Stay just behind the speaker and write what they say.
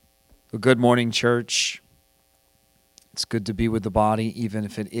Well, good morning, church. It's good to be with the body, even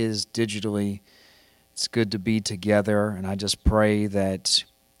if it is digitally. It's good to be together, and I just pray that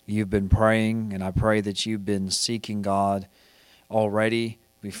you've been praying, and I pray that you've been seeking God already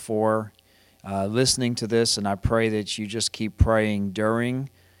before listening to this, and I pray that you just keep praying during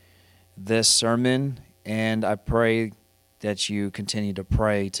this sermon, and I pray that you continue to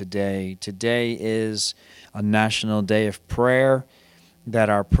pray today. Today is a national day of prayer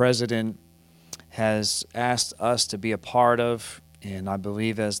that our president has asked us to be a part of, and I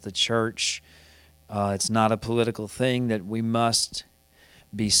believe as the church, it's not a political thing, that we must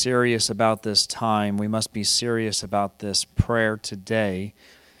be serious about this time. We must be serious about this prayer today,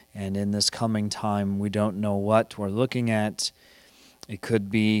 and in this coming time, we don't know what we're looking at. It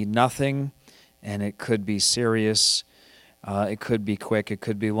could be nothing, and it could be serious. It could be quick, it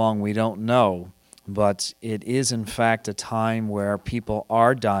could be long, we don't know. But it is, in fact, a time where people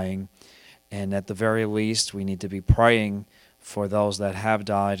are dying, and at the very least, we need to be praying for those that have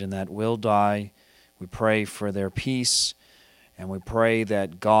died and that will die. We pray for their peace, and we pray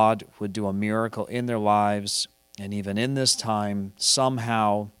that God would do a miracle in their lives. And even in this time,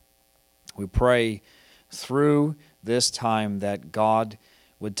 somehow, we pray through this time that God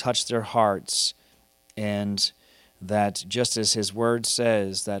would touch their hearts, and that just as His Word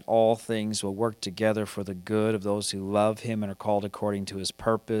says, that all things will work together for the good of those who love Him and are called according to His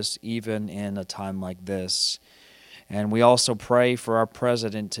purpose, even in a time like this. And we also pray for our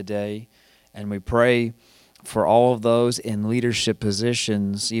president today, and we pray for all of those in leadership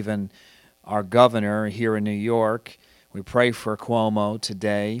positions, even our governor here in New York. We pray for Cuomo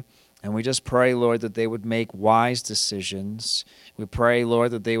today, and we just pray, Lord, that they would make wise decisions. We pray,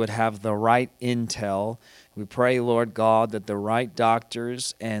 Lord, that they would have the right intel. We pray, Lord God, that the right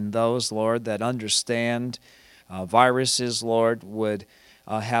doctors and those, Lord, that understand viruses, Lord, would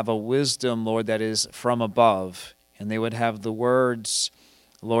have a wisdom, Lord, that is from above. And they would have the words,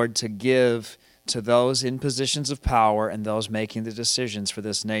 Lord, to give to those in positions of power and those making the decisions for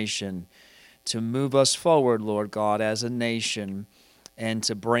this nation, to move us forward, Lord God, as a nation, and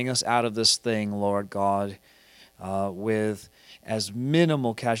to bring us out of this thing, Lord God, with as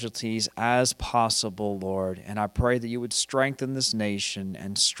minimal casualties as possible, Lord. And I pray that you would strengthen this nation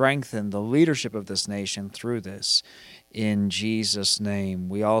and strengthen the leadership of this nation through this, in Jesus' name.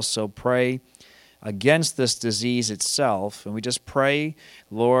 We also pray against this disease itself, and we just pray,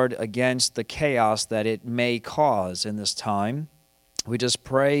 Lord, against the chaos that it may cause in this time. We just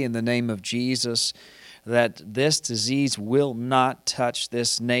pray in the name of Jesus that this disease will not touch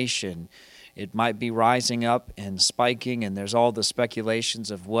this nation. It might be rising up and spiking, and there's all the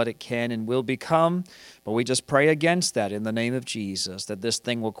speculations of what it can and will become, but we just pray against that in the name of Jesus, that this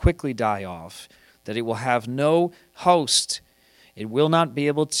thing will quickly die off, that it will have no host. It will not be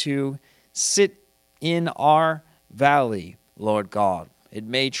able to sit in our valley, Lord God. It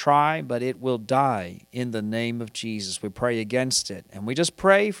may try, but it will die in the name of Jesus. We pray against it, and we just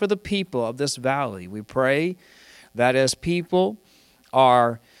pray for the people of this valley. We pray that as people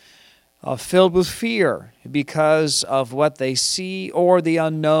are filled with fear because of what they see or the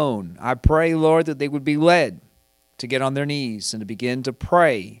unknown, I pray, Lord, that they would be led to get on their knees and to begin to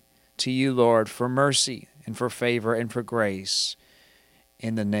pray to you, Lord, for mercy and for favor and for grace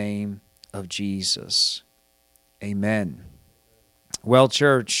in the name of Jesus. Amen. Well,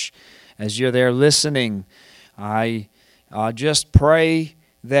 church, as you're there listening, I just pray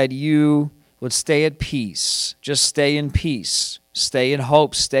that you would stay at peace. Just stay in peace. Stay in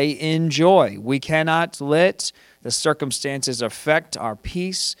hope, stay in joy. We cannot let the circumstances affect our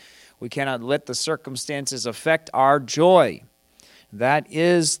peace. We cannot let the circumstances affect our joy. That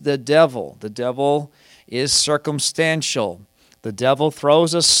is the devil. The devil is circumstantial. The devil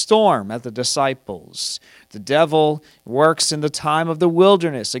throws a storm at the disciples. The devil works in the time of the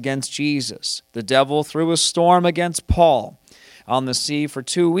wilderness against Jesus. The devil threw a storm against Paul on the sea for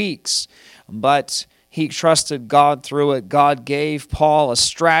 2 weeks, but he trusted God through it. God gave Paul a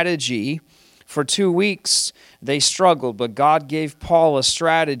strategy. For 2 weeks, they struggled, but God gave Paul a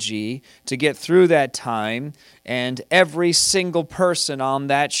strategy to get through that time, and every single person on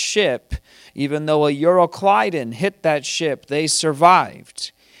that ship, even though a Euroclydon hit that ship, they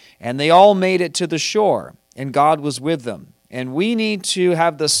survived, and they all made it to the shore, and God was with them. And we need to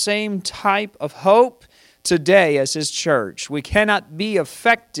have the same type of hope today as His church. We cannot be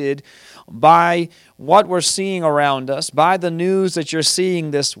affected by what we're seeing around us, by the news that you're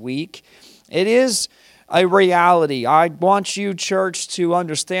seeing this week. It is a reality. I want you, church, to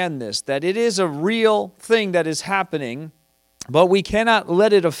understand this, that it is a real thing that is happening, but we cannot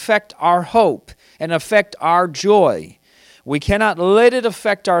let it affect our hope and affect our joy. We cannot let it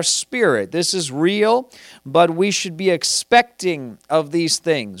affect our spirit. This is real, but we should be expecting of these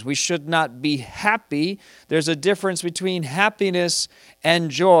things. We should not be happy. There's a difference between happiness and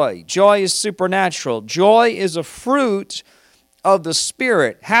joy. Joy is supernatural. Joy is a fruit of the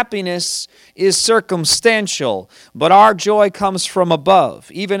Spirit. Happiness is circumstantial, but our joy comes from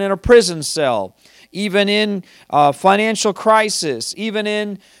above. Even in a prison cell, even in financial crisis, even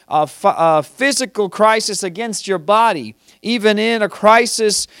in physical crisis against your body, even in a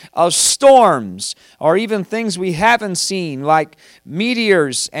crisis of storms, or even things we haven't seen like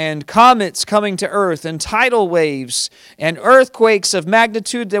meteors and comets coming to earth and tidal waves and earthquakes of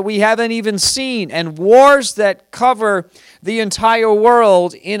magnitude that we haven't even seen and wars that cover the entire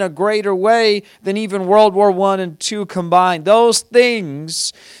world in a greater way than even World War I and II combined. Those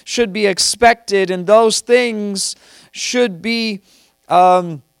things should be expected, and those things should be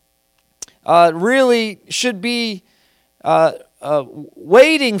waiting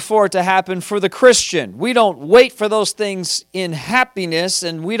for it to happen for the Christian. We don't wait for those things in happiness,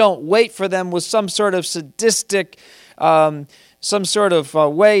 and we don't wait for them with some sort of sadistic, some sort of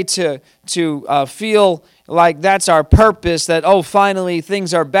way to feel like that's our purpose, that, oh, finally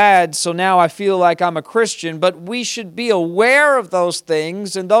things are bad, so now I feel like I'm a Christian. But we should be aware of those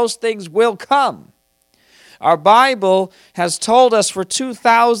things, and those things will come. Our Bible has told us for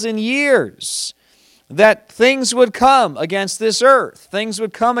 2,000 years that things would come against this earth. Things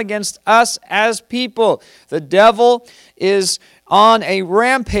would come against us as people. The devil is on a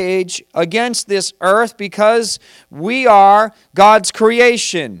rampage against this earth because we are God's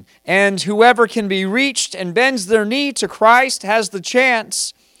creation. And whoever can be reached and bends their knee to Christ has the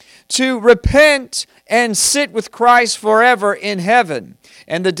chance to repent and sit with Christ forever in heaven.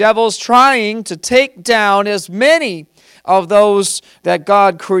 And the devil's trying to take down as many of those that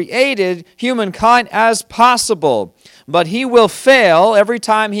God created, humankind, as possible. But he will fail every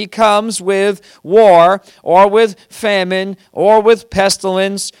time he comes with war or with famine or with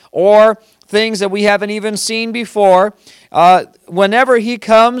pestilence or things that we haven't even seen before. Whenever he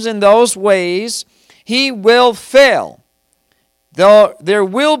comes in those ways, he will fail. Though there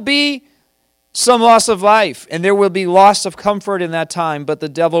will be some loss of life and there will be loss of comfort in that time, but the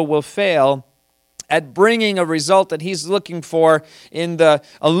devil will fail at bringing a result that he's looking for in the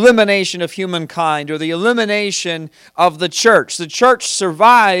elimination of humankind or the elimination of the church. The church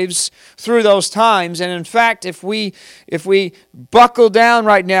survives through those times, and in fact, if we buckle down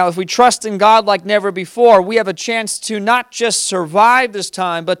right now, if we trust in God like never before, we have a chance to not just survive this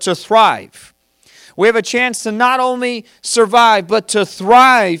time, but to thrive. We have a chance to not only survive, but to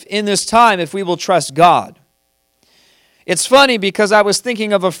thrive in this time if we will trust God. It's funny because I was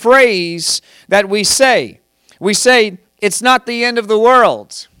thinking of a phrase that we say. We say, it's not the end of the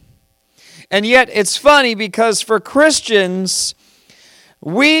world. And yet it's funny because for Christians,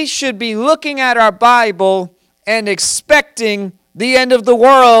 we should be looking at our Bible and expecting the end of the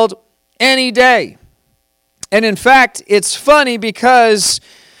world any day. And in fact, it's funny because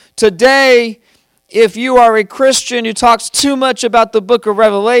today, if you are a Christian who talks too much about the book of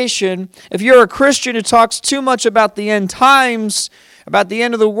Revelation, if you're a Christian who talks too much about the end times, about the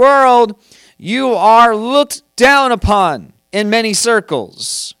end of the world, you are looked down upon in many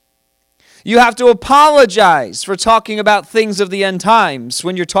circles. You have to apologize for talking about things of the end times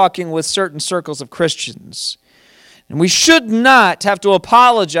when you're talking with certain circles of Christians. And we should not have to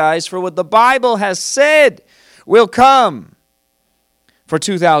apologize for what the Bible has said will come for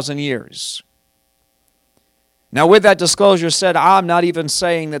 2,000 years. Now, with that disclosure said, I'm not even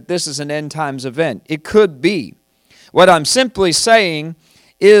saying that this is an end times event. It could be. What I'm simply saying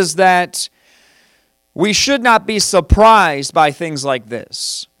is that we should not be surprised by things like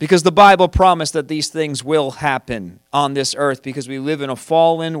this, because the Bible promised that these things will happen on this earth because we live in a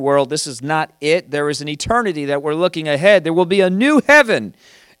fallen world. This is not it. There is an eternity that we're looking ahead. There will be a new heaven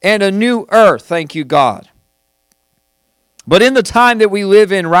and a new earth, thank you, God. But in the time that we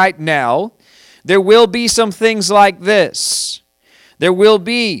live in right now, there will be some things like this. There will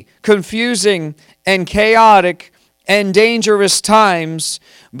be confusing and chaotic and dangerous times,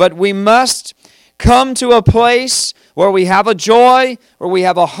 but we must come to a place where we have a joy, where we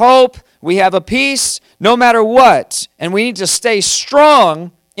have a hope, we have a peace, no matter what. And we need to stay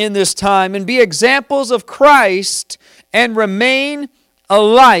strong in this time and be examples of Christ and remain a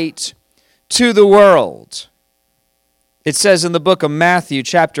light to the world. It says in the book of Matthew,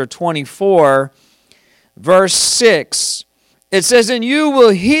 chapter 24, verse 6, it says, "And you will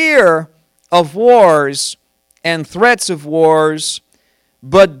hear of wars and threats of wars,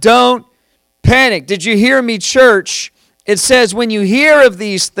 but don't panic." Did you hear me, church? It says when you hear of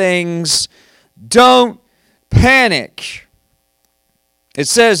these things, don't panic. It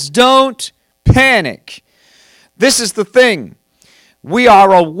says, don't panic. This is the thing. We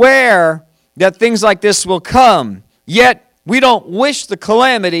are aware that things like this will come, yet we don't wish the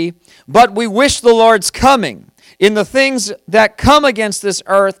calamity, but we wish the Lord's coming. In the things that come against this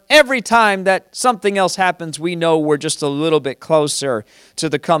earth, every time that something else happens, we know we're just a little bit closer to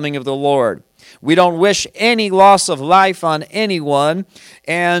the coming of the Lord. We don't wish any loss of life on anyone,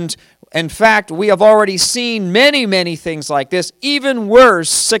 and in fact, we have already seen many, many things like this. Even worse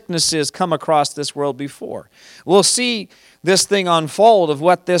sicknesses come across this world before. We'll see this thing unfold of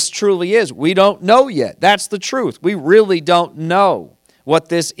what this truly is. We don't know yet. That's the truth. We really don't know what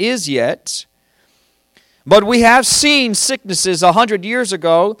this is yet. But we have seen sicknesses 100 years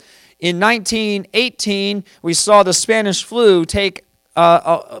ago. In 1918, we saw the Spanish flu take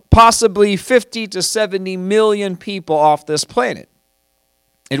possibly 50 to 70 million people off this planet.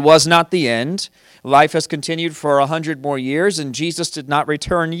 It was not the end. Life has continued for 100 more years, and Jesus did not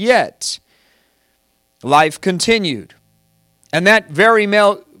return yet. Life continued. And that very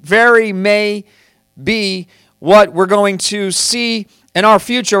may be what we're going to see in our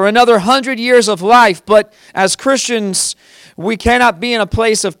future, another 100 years of life. But as Christians, we cannot be in a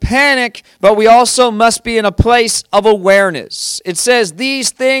place of panic, but we also must be in a place of awareness. It says these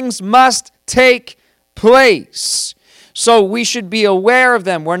things must take place. So we should be aware of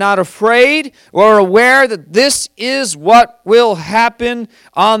them. We're not afraid. We're aware that this is what will happen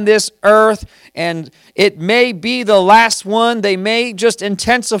on this earth, and it may be the last one. They may just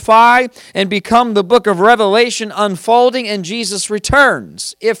intensify and become the book of Revelation unfolding and Jesus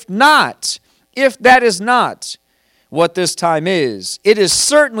returns. If that is not what this time is, it is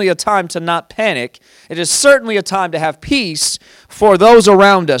certainly a time to not panic. It is certainly a time to have peace for those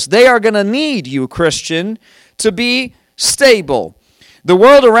around us. They are going to need you, Christian, to be stable. The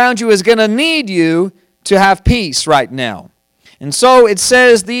world around you is going to need you to have peace right now. And so it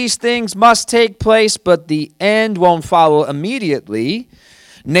says these things must take place, but the end won't follow immediately.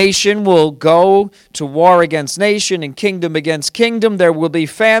 Nation will go to war against nation and kingdom against kingdom. There will be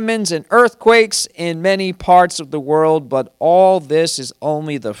famines and earthquakes in many parts of the world, but all this is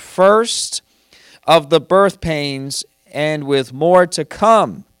only the first of the birth pains, and with more to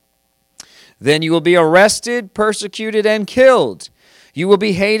come. Then you will be arrested, persecuted, and killed. You will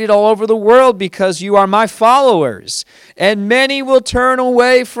be hated all over the world because you are my followers. And many will turn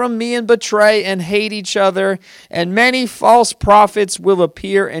away from me and betray and hate each other. And many false prophets will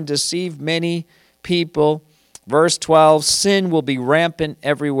appear and deceive many people. Verse 12, sin will be rampant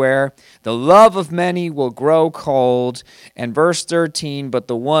everywhere. The love of many will grow cold. And verse 13, but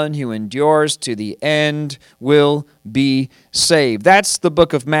the one who endures to the end will be saved. That's the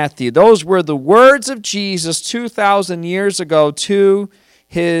book of Matthew. Those were the words of Jesus 2,000 years ago to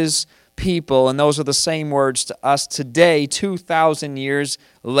his people, and those are the same words to us today, 2,000 years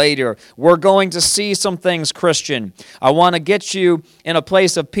later. We're going to see some things, Christian. I want to get you in a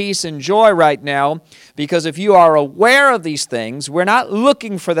place of peace and joy right now, because if you are aware of these things, we're not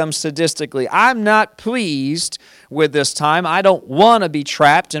looking for them sadistically. I'm not pleased with this time. I don't want to be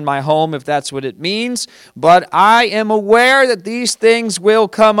trapped in my home if that's what it means, but I am aware that these things will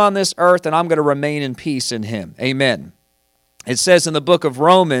come on this earth, and I'm going to remain in peace in Him. Amen. It says in the book of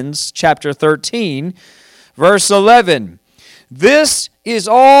Romans, chapter 13, verse 11, this is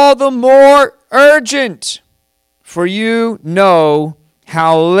all the more urgent, for you know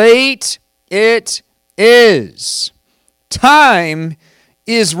how late it is. Time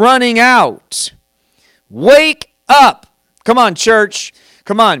is running out. Wake up. Come on, church.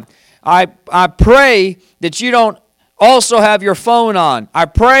 Come on. I pray that you don't also have your phone on. I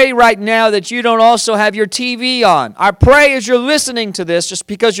pray right now that you don't also have your TV on. I pray as you're listening to this, just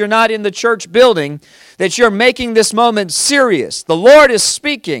because you're not in the church building, that you're making this moment serious. The Lord is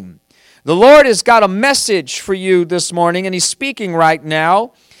speaking. The Lord has got a message for you this morning, and He's speaking right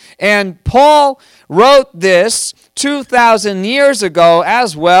now. And Paul wrote this 2,000 years ago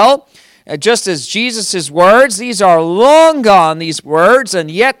as well. Just as Jesus' words, these are long gone, these words, and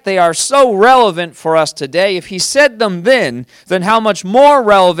yet they are so relevant for us today. If He said them then how much more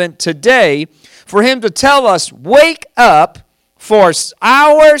relevant today for Him to tell us, wake up, for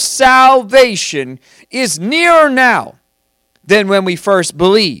our salvation is nearer now than when we first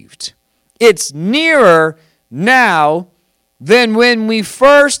believed. It's nearer now than when we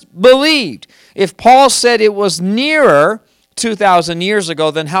first believed. If Paul said it was nearer 2,000 years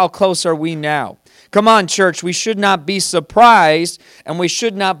ago, then how close are we now? Come on, church, we should not be surprised, and we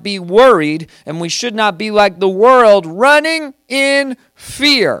should not be worried, and we should not be like the world running in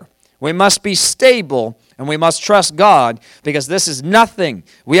fear. We must be stable, and we must trust God, because this is nothing.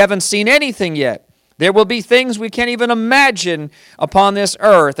 We haven't seen anything yet. There will be things we can't even imagine upon this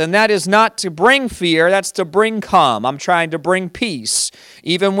earth, and that is not to bring fear, that's to bring calm. I'm trying to bring peace.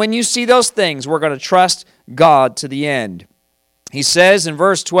 Even when you see those things, we're going to trust God to the end. He says in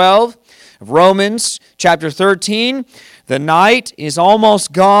verse 12 of Romans chapter 13, the night is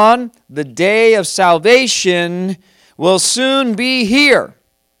almost gone, the day of salvation will soon be here.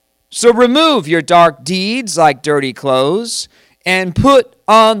 So remove your dark deeds like dirty clothes, and put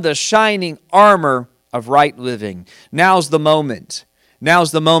on the shining armor of right living. Now's the moment.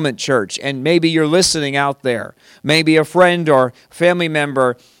 Now's the moment, church. And maybe you're listening out there. Maybe a friend or family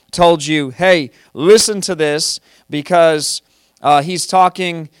member told you, hey, listen to this, because he's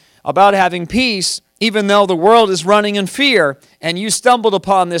talking about having peace, even though the world is running in fear. And you stumbled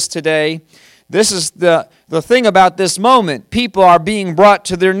upon this today. This is the thing about this moment. People are being brought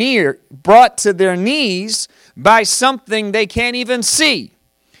to their knees by something they can't even see.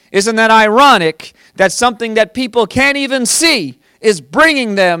 Isn't that ironic that something that people can't even see is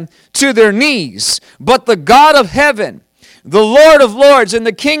bringing them to their knees? But the God of heaven, the Lord of lords and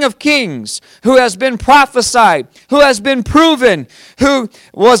the King of kings, who has been prophesied, who has been proven, who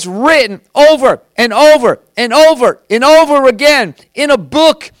was written over and over and over and over again in a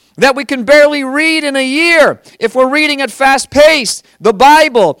book that we can barely read in a year if we're reading at fast pace. The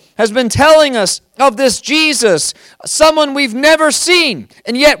Bible has been telling us of this Jesus, someone we've never seen,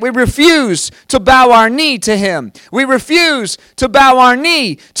 and yet we refuse to bow our knee to him. We refuse to bow our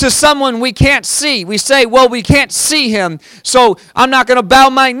knee to someone we can't see. We say, well, we can't see him, so I'm not going to bow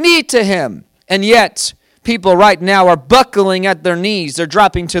my knee to him. And yet, people right now are buckling at their knees. They're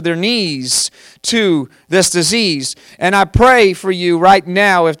dropping to their knees to this disease. And I pray for you right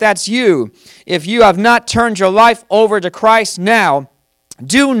now, if that's you, if you have not turned your life over to Christ now,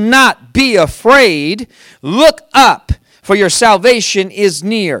 do not be afraid. Look up, for your salvation is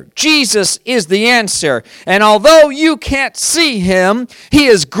near. Jesus is the answer. And although you can't see him, he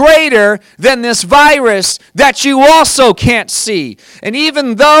is greater than this virus that you also can't see. And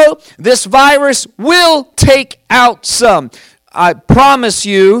even though this virus will take out some, I promise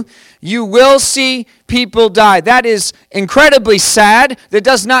you, you will see people die. That is incredibly sad. That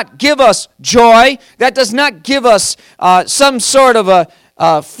does not give us joy. That does not give us some sort of a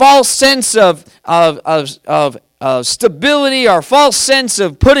false sense of stability or false sense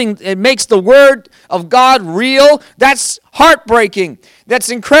of it makes the word of God real. That's heartbreaking. That's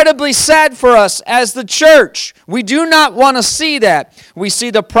incredibly sad for us as the church. We do not want to see that. We see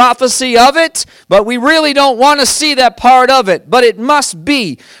the prophecy of it, but we really don't want to see that part of it. But it must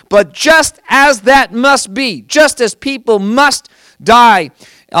be. But just as that must be, just as people must die,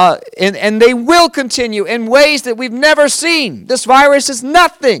 and they will continue in ways that we've never seen. This virus is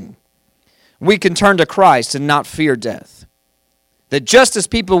nothing. We can turn to Christ and not fear death. That just as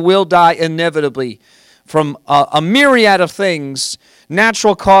people will die inevitably from a myriad of things,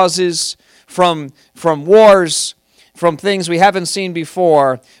 natural causes, from wars, from things we haven't seen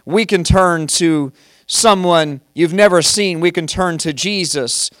before, we can turn to someone you've never seen. We can turn to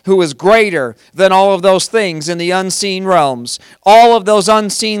Jesus, who is greater than all of those things in the unseen realms. All of those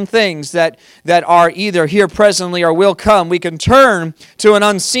unseen things that are either here presently or will come. We can turn to an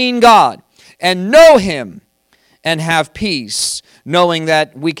unseen God and know him and have peace, knowing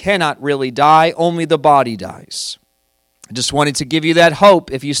that we cannot really die, only the body dies. I just wanted to give you that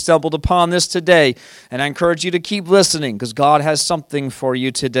hope if you stumbled upon this today, and I encourage you to keep listening because God has something for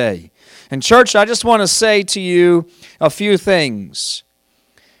you today. And church, I just want to say to you a few things.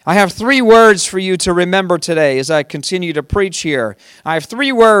 I have 3 words for you to remember today as I continue to preach here. I have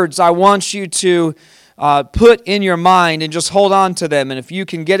 3 words I want you to put in your mind and just hold on to them. And if you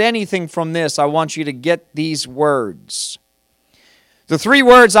can get anything from this, I want you to get these words. The 3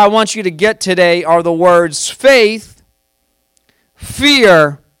 words I want you to get today are the words faith,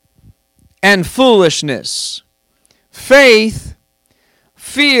 fear, and foolishness. Faith,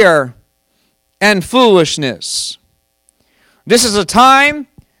 fear, and foolishness. This is a time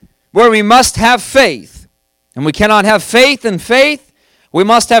where we must have faith. And we cannot have faith in faith. We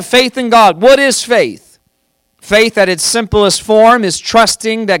must have faith in God. What is faith? Faith at its simplest form is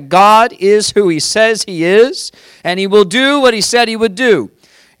trusting that God is who he says he is, and he will do what he said he would do.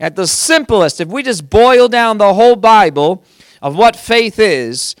 At the simplest, if we just boil down the whole Bible of what faith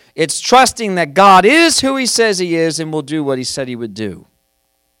is, it's trusting that God is who he says he is and will do what he said he would do.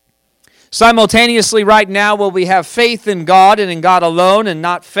 Simultaneously, right now, will we have faith in God and in God alone and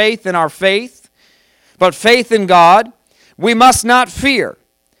not faith in our faith, but faith in God, we must not fear.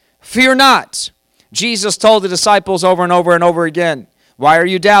 Fear not. Jesus told the disciples over and over and over again, why are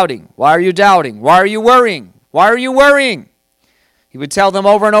you doubting? Why are you doubting? Why are you worrying? Why are you worrying? He would tell them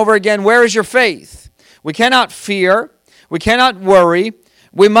over and over again, where is your faith? We cannot fear. We cannot worry.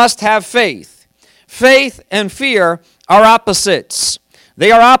 We must have faith. Faith and fear are opposites.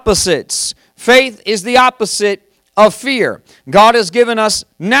 They are opposites. Faith is the opposite of fear. God has given us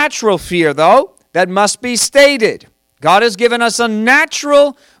natural fear, though. That must be stated. God has given us a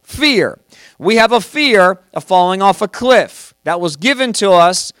natural fear. We have a fear of falling off a cliff. That was given to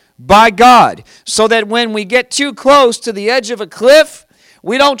us by God, so that when we get too close to the edge of a cliff,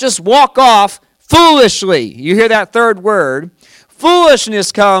 we don't just walk off foolishly. You hear that third word.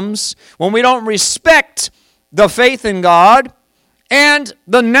 Foolishness comes when we don't respect the faith in God and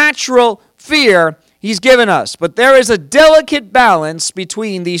the natural fear He's given us. But there is a delicate balance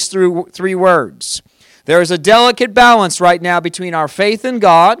between these three words. There is a delicate balance right now between our faith in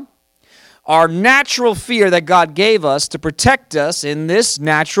God, our natural fear that God gave us to protect us in this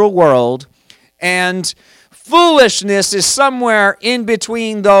natural world, and foolishness is somewhere in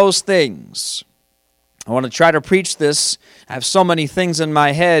between those things. I want to try to preach this. I have so many things in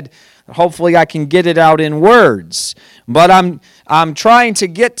my head. Hopefully I can get it out in words. But I'm trying to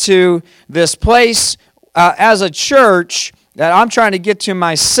get to this place as a church that I'm trying to get to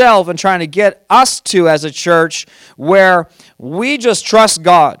myself and trying to get us to as a church where we just trust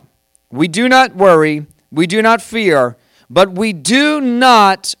God. We do not worry, we do not fear, but we do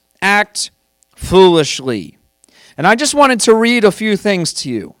not act foolishly. And I just wanted to read a few things to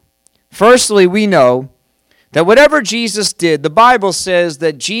you. Firstly, we know that whatever Jesus did, the Bible says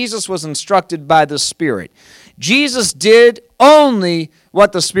that Jesus was instructed by the Spirit. Jesus did only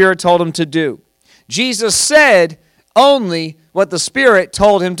what the Spirit told him to do. Jesus said only what the Spirit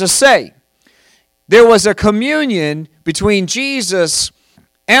told him to say. There was a communion between Jesus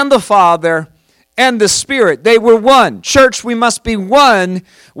and the Father and the Spirit. They were one. Church, we must be one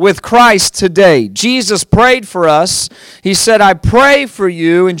with Christ today. Jesus prayed for us. He said, I pray for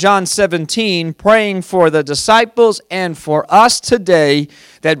you in John 17, praying for the disciples and for us today,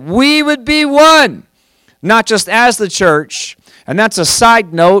 that we would be one, not just as the church. And that's a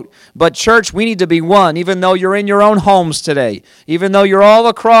side note, but church, we need to be one, even though you're in your own homes today, even though you're all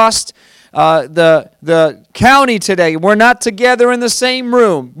across the county today. We're not together in the same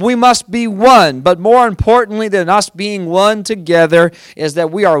room. We must be one. But more importantly than us being one together is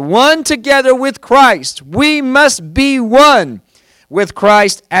that we are one together with Christ. We must be one with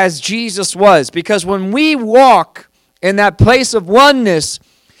Christ as Jesus was. Because when we walk in that place of oneness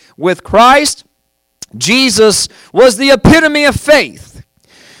with Christ, Jesus was the epitome of faith.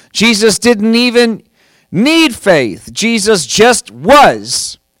 Jesus didn't even need faith. Jesus just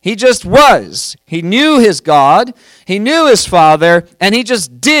was. He just was. He knew his God, he knew his Father, and he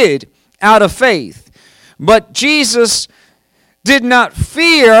just did out of faith. But Jesus did not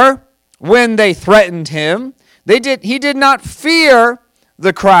fear when they threatened him. He did not fear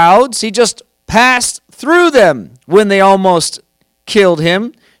the crowds. He just passed through them when they almost killed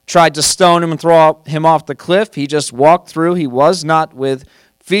him, tried to stone him and throw him off the cliff. He just walked through. He was not with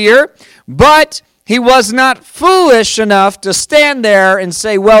fear, but he was not foolish enough to stand there and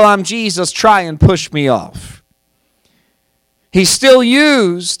say, well, I'm Jesus, try and push me off. He still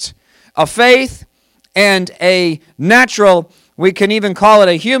used a faith and a natural, we can even call it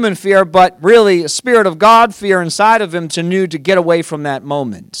a human fear, but really a Spirit of God fear inside of him to get away from that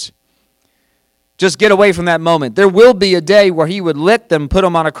moment. Just get away from that moment. There will be a day where he would let them put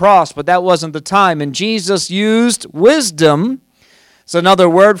him on a cross, but that wasn't the time. And Jesus used wisdom. It's another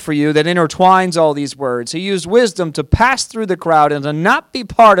word for you that intertwines all these words. He used wisdom to pass through the crowd and to not be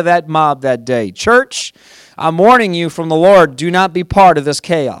part of that mob that day. Church, I'm warning you from the Lord, do not be part of this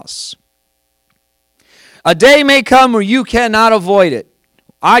chaos. A day may come where you cannot avoid it.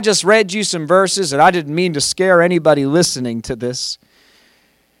 I just read you some verses, and I didn't mean to scare anybody listening to this.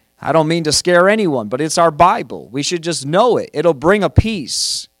 I don't mean to scare anyone, but it's our Bible. We should just know it. It'll bring a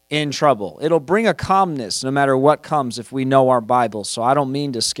peace in trouble. It'll bring a calmness no matter what comes if we know our Bible. So I don't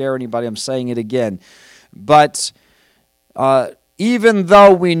mean to scare anybody. I'm saying it again. But even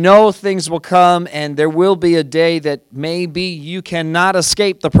though we know things will come and there will be a day that maybe you cannot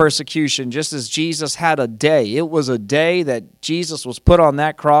escape the persecution, just as Jesus had a day. It was a day that Jesus was put on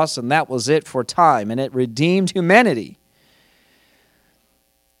that cross, and that was it for time, and it redeemed humanity.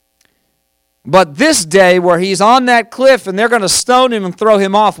 But this day where he's on that cliff and they're going to stone him and throw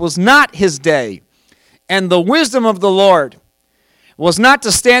him off was not his day. And the wisdom of the Lord was not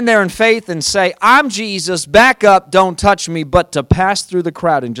to stand there in faith and say, I'm Jesus, back up, don't touch me, but to pass through the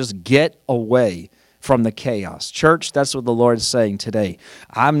crowd and just get away from the chaos. Church, that's what the Lord is saying today.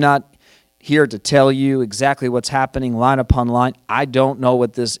 I'm not here to tell you exactly what's happening line upon line. I don't know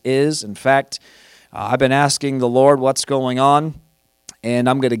what this is. In fact, I've been asking the Lord what's going on. And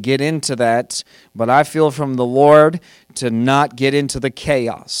I'm going to get into that, but I feel from the Lord to not get into the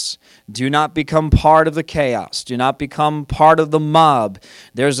chaos. Do not become part of the chaos. Do not become part of the mob.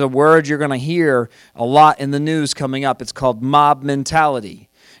 There's a word you're going to hear a lot in the news coming up. It's called mob mentality,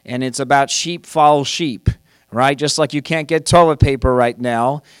 and it's about sheep follow sheep. Right? Just like you can't get toilet paper right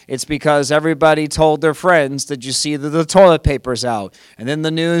now, it's because everybody told their friends, did you see that the toilet paper's out? And then the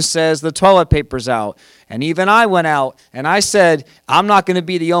news says the toilet paper's out. And even I went out and I said, I'm not going to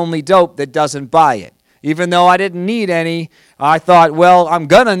be the only dope that doesn't buy it. Even though I didn't need any, I thought, well, I'm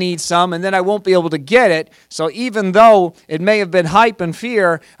going to need some, and then I won't be able to get it. So even though it may have been hype and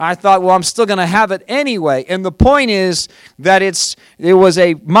fear, I thought, well, I'm still going to have it anyway. And the point is that it was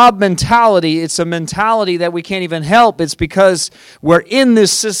a mob mentality. It's a mentality that we can't even help. It's because we're in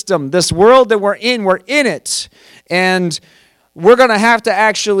this system. This world that we're in it. And we're going to have to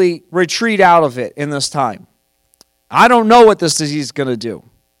actually retreat out of it in this time. I don't know what this disease is going to do.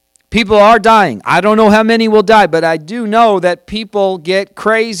 People are dying. I don't know how many will die, but I do know that people get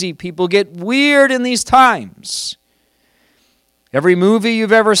crazy. People get weird in these times. Every movie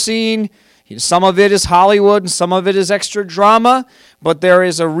you've ever seen, some of it is Hollywood and some of it is extra drama, but there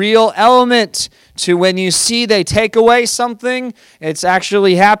is a real element to when you see they take away something. It's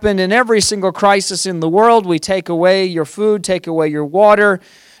actually happened in every single crisis in the world. We take away your food, take away your water,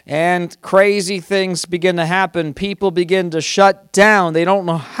 and crazy things begin to happen. People begin to shut down. They don't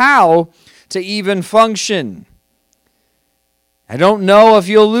know how to even function. I don't know if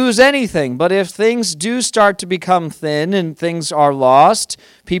you'll lose anything, but if things do start to become thin and things are lost,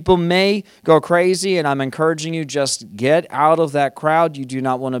 people may go crazy, and I'm encouraging you, just get out of that crowd. You do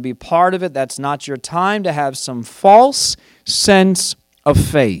not want to be part of it. That's not your time to have some false sense of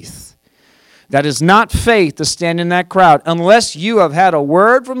faith. That is not faith to stand in that crowd. Unless you have had a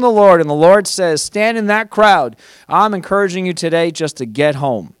word from the Lord and the Lord says, stand in that crowd, I'm encouraging you today just to get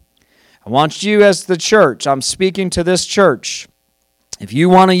home. I want you as the church, I'm speaking to this church. If you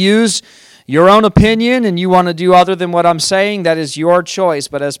want to use your own opinion and you want to do other than what I'm saying, that is your choice.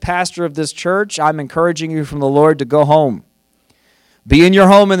 But as pastor of this church, I'm encouraging you from the Lord to go home. Be in your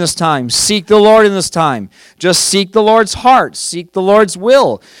home in this time. Seek the Lord in this time. Just seek the Lord's heart. Seek the Lord's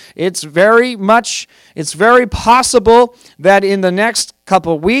will. It's very possible that in the next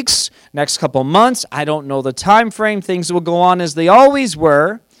couple of weeks, next couple of months, I don't know the time frame, things will go on as they always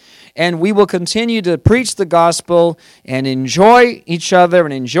were, and we will continue to preach the gospel and enjoy each other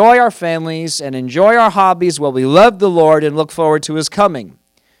and enjoy our families and enjoy our hobbies while we love the Lord and look forward to His coming.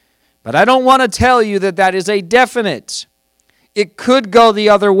 But I don't want to tell you that that is a definite. It could go the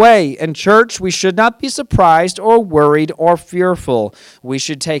other way. And church, we should not be surprised or worried or fearful. We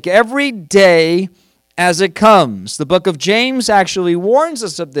should take every day as it comes. The book of James actually warns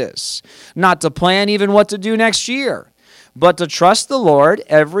us of this. Not to plan even what to do next year, but to trust the Lord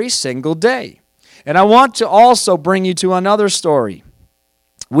every single day. And I want to also bring you to another story.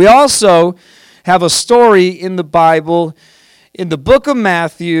 We also have a story in the Bible, in the book of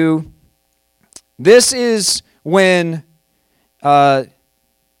Matthew. This is when they're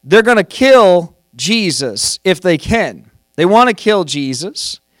going to kill Jesus if they can. They want to kill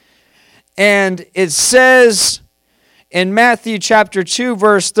Jesus. And it says in Matthew chapter 2,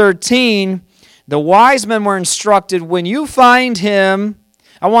 verse 13, the wise men were instructed, when you find him,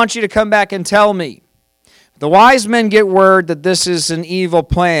 I want you to come back and tell me. The wise men get word that this is an evil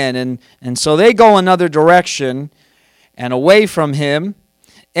plan, and so they go another direction and away from him.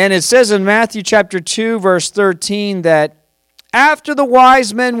 And it says in Matthew chapter 2, verse 13, that after the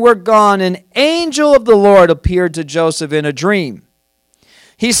wise men were gone, an angel of the Lord appeared to Joseph in a dream.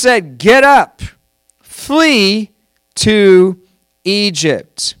 He said, get up, flee to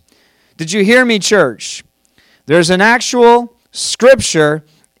Egypt. Did you hear me, church? There's an actual scripture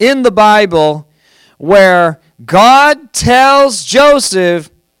in the Bible where God tells Joseph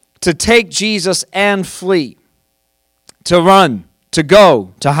to take Jesus and flee, to run, to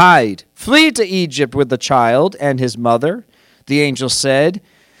go, to hide. Flee to Egypt with the child and his mother. The angel said,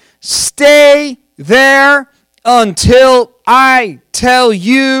 stay there until I tell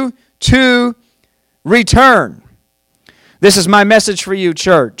you to return. This is my message for you,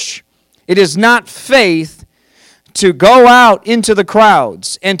 church. It is not faith to go out into the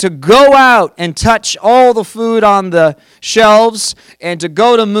crowds and to go out and touch all the food on the shelves and to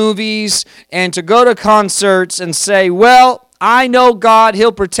go to movies and to go to concerts and say, well, I know God,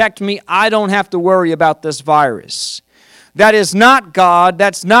 He'll protect me. I don't have to worry about this virus. That is not God.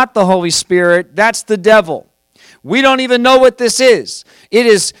 That's not the Holy Spirit. That's the devil. We don't even know what this is. It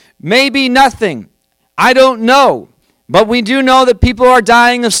is maybe nothing. I don't know. But we do know that people are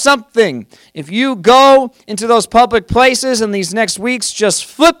dying of something. If you go into those public places in these next weeks just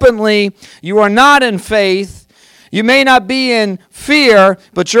flippantly, you are not in faith. You may not be in fear,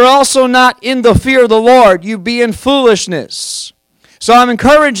 but you're also not in the fear of the Lord. You be in foolishness. So I'm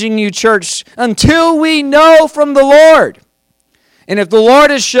encouraging you, church, until we know from the Lord. And if the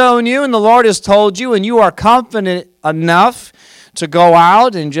Lord has shown you and the Lord has told you and you are confident enough to go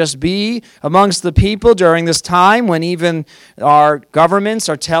out and just be amongst the people during this time when even our governments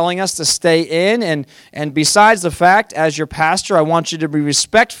are telling us to stay in. And besides the fact, as your pastor, I want you to be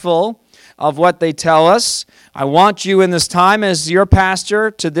respectful of what they tell us. I want you in this time as your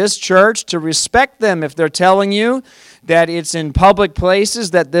pastor to this church to respect them. If they're telling you that it's in public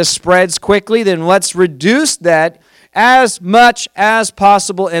places that this spreads quickly, then let's reduce that as much as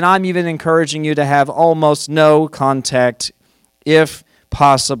possible. And I'm even encouraging you to have almost no contact, if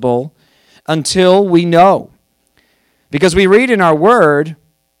possible, until we know. Because we read in our word,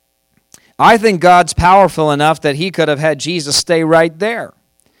 I think God's powerful enough that he could have had Jesus stay right there.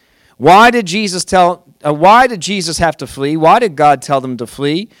 Why did Jesus have to flee? Why did God tell them to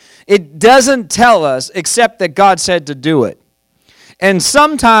flee? It doesn't tell us except that God said to do it. And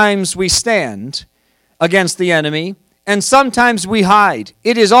sometimes we stand against the enemy, and sometimes we hide.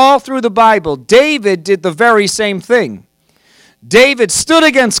 It is all through the Bible. David did the very same thing. David stood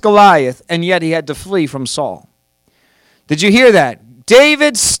against Goliath, and yet he had to flee from Saul. Did you hear that?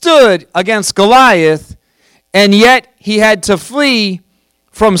 David stood against Goliath, and yet he had to flee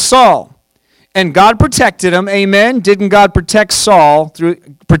from Saul. And God protected him, amen? Didn't God protect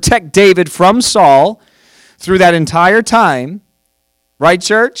David from Saul through that entire time? Right,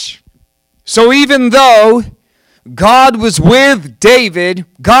 church? So even though God was with David,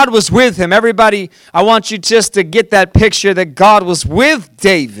 God was with him. Everybody, I want you just to get that picture that God was with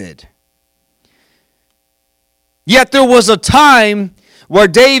David. Yet there was a time where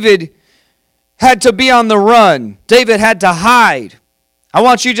David had to be on the run. David had to hide. I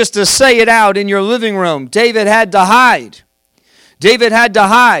want you just to say it out in your living room. David had to hide. David had to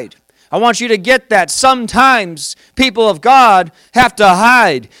hide. I want you to get that. Sometimes people of God have to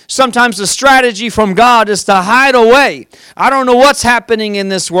hide. Sometimes the strategy from God is to hide away. I don't know what's happening in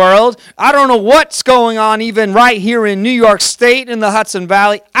this world. I don't know what's going on even right here in New York State in the Hudson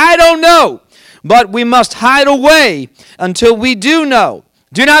Valley. I don't know. But we must hide away until we do know.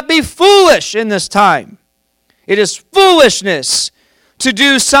 Do not be foolish in this time. It is foolishness to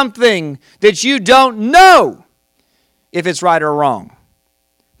do something that you don't know if it's right or wrong.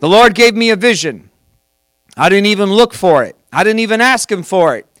 The Lord gave me a vision. I didn't even look for it. I didn't even ask him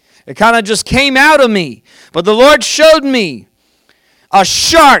for it. It kind of just came out of me. But the Lord showed me a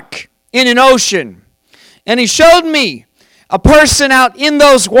shark in an ocean. And he showed me a person out in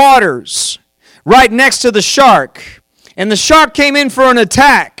those waters right next to the shark. And the shark came in for an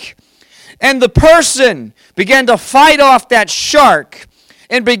attack. And the person began to fight off that shark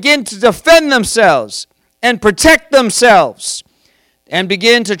and begin to defend themselves and protect themselves and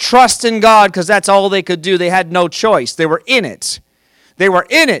begin to trust in God, because that's all they could do. They had no choice. They were in it. They were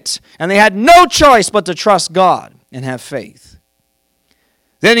in it, and they had no choice but to trust God and have faith.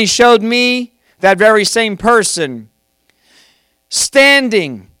 Then he showed me that very same person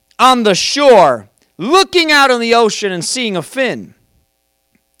standing on the shore, looking out on the ocean and seeing a fin.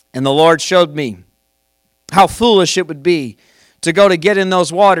 And the Lord showed me how foolish it would be to go to get in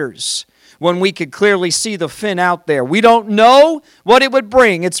those waters when we could clearly see the fin out there. We don't know what it would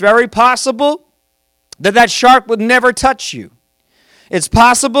bring. It's very possible that that shark would never touch you. It's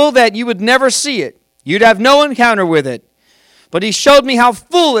possible that you would never see it. You'd have no encounter with it. But he showed me how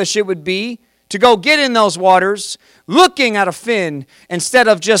foolish it would be to go get in those waters looking at a fin instead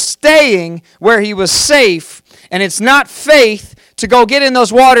of just staying where he was safe. And it's not faith to go get in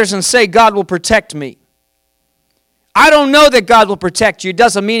those waters and say, God will protect me. I don't know that God will protect you. It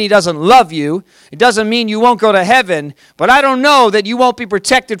doesn't mean he doesn't love you. It doesn't mean you won't go to heaven. But I don't know that you won't be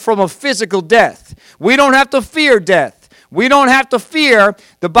protected from a physical death. We don't have to fear death. We don't have to fear.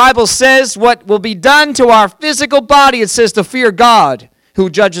 The Bible says what will be done to our physical body. It says to fear God who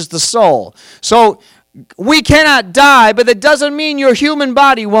judges the soul. So we cannot die, but that doesn't mean your human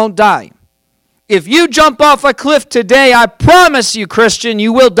body won't die. If you jump off a cliff today, I promise you, Christian,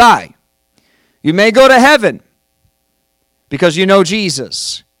 you will die. You may go to heaven because you know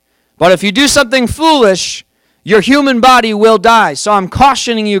Jesus. But if you do something foolish, your human body will die. So I'm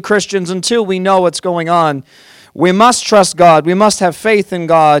cautioning you, Christians, until we know what's going on. We must trust God. We must have faith in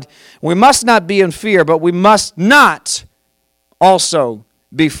God. We must not be in fear, but we must not also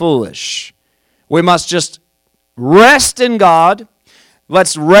be foolish. We must just rest in God.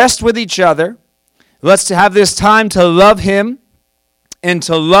 Let's rest with each other. Let's have this time to love Him and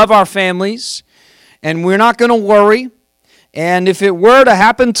to love our families. And we're not going to worry. And if it were to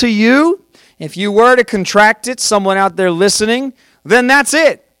happen to you, if you were to contract it, someone out there listening, then that's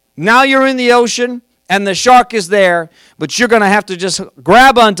it. Now you're in the ocean and the shark is there, but you're going to have to just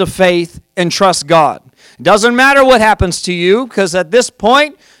grab onto faith and trust God. It doesn't matter what happens to you, because at this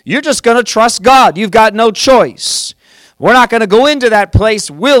point, you're just going to trust God. You've got no choice. We're not going to go into that place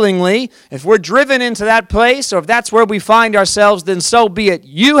willingly. If we're driven into that place, or if that's where we find ourselves, then so be it.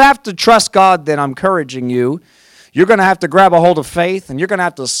 You have to trust God, then I'm encouraging you. You're going to have to grab a hold of faith, and you're going to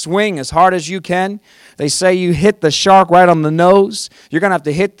have to swing as hard as you can. They say you hit the shark right on the nose. You're going to have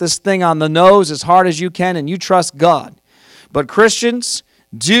to hit this thing on the nose as hard as you can, and you trust God. But Christians,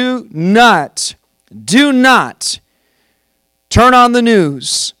 do not turn on the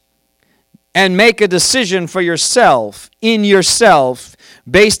news and make a decision for yourself, in yourself,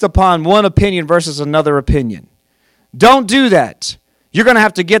 based upon one opinion versus another opinion. Don't do that. You're going to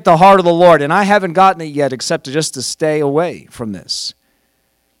have to get the heart of the Lord, and I haven't gotten it yet except just to stay away from this.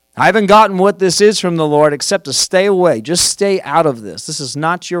 I haven't gotten what this is from the Lord except to stay away. Just stay out of this. This is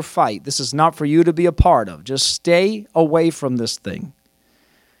not your fight. This is not for you to be a part of. Just stay away from this thing.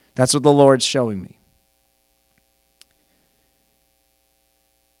 That's what the Lord's showing me.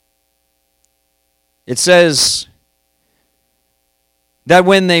 It says that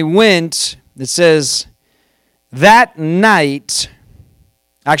when they went, it says, that night.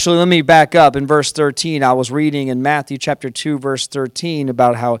 Actually, let me back up. In verse 13, I was reading in Matthew chapter 2, verse 13,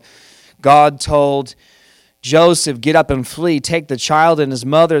 about how God told Joseph, get up and flee. Take the child and his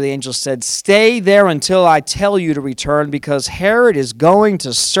mother. The angel said, stay there until I tell you to return, because Herod is going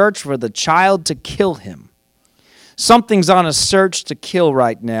to search for the child to kill him. Something's on a search to kill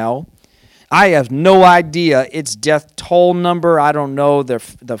right now. I have no idea its death toll number. I don't know the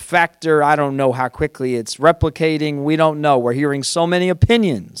factor. I don't know how quickly it's replicating. We don't know. We're hearing so many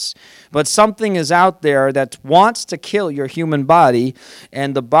opinions. But something is out there that wants to kill your human body.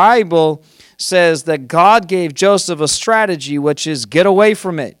 And the Bible says that God gave Joseph a strategy, which is get away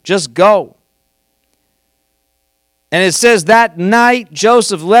from it. Just go. And it says that night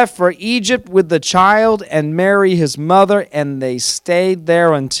Joseph left for Egypt with the child and Mary his mother, and they stayed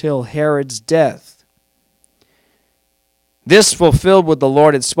there until Herod's death. This fulfilled what the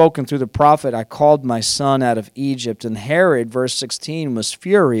Lord had spoken through the prophet, I called my son out of Egypt. And Herod, verse 16, was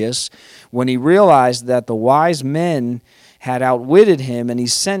furious when he realized that the wise men had outwitted him, and he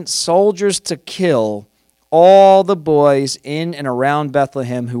sent soldiers to kill all the boys in and around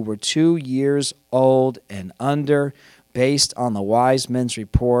Bethlehem who were 2 years old and under, based on the wise men's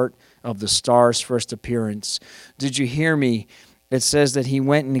report of the star's first appearance. Did you hear me? It says that he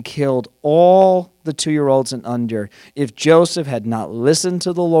went and killed all the 2-year-olds and under. If Joseph had not listened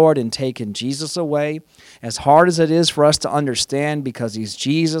to the Lord and taken Jesus away, as hard as it is for us to understand, because he's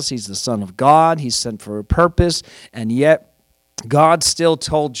Jesus, he's the Son of God, he's sent for a purpose, and yet God still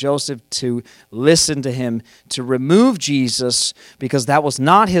told Joseph to listen to him, to remove Jesus, because that was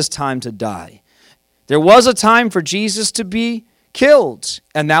not his time to die. There was a time for Jesus to be killed,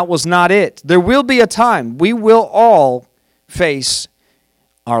 and that was not it. There will be a time. We will all face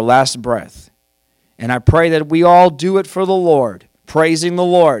our last breath. And I pray that we all do it for the Lord, praising the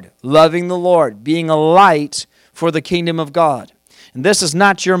Lord, loving the Lord, being a light for the kingdom of God. And this is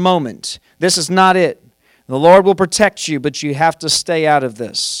not your moment. This is not it. The Lord will protect you, but you have to stay out of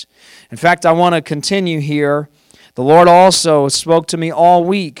this. In fact, I want to continue here. The Lord also spoke to me all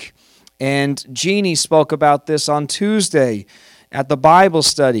week, and Jeannie spoke about this on Tuesday at the Bible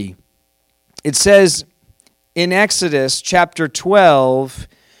study. It says in Exodus chapter 12,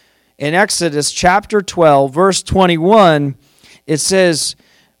 verse 21, it says,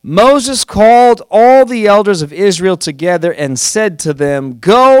 Moses called all the elders of Israel together and said to them,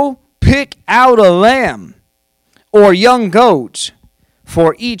 go pick out a lamb or young goat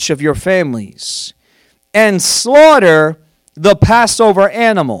for each of your families, and slaughter the Passover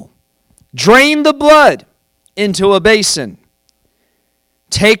animal. Drain the blood into a basin.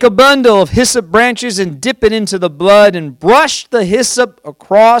 Take a bundle of hyssop branches and dip it into the blood, and brush the hyssop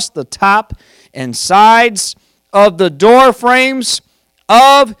across the top and sides of the door frames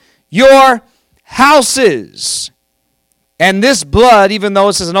of your houses. And this blood, even though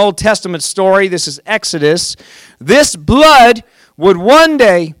this is an Old Testament story, this is Exodus, this blood would one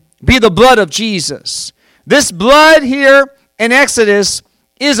day be the blood of Jesus. This blood here in Exodus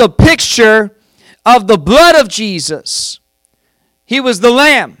is a picture of the blood of Jesus. He was the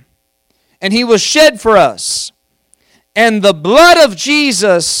Lamb, and he was shed for us. And the blood of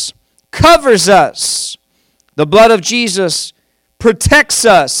Jesus covers us. The blood of Jesus protects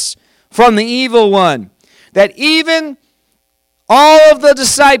us from the evil one. That even all of the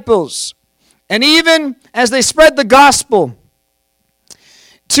disciples, and even as they spread the gospel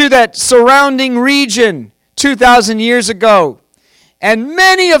to that surrounding region 2,000 years ago, and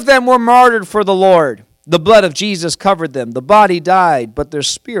many of them were martyred for the Lord, the blood of Jesus covered them. The body died, but their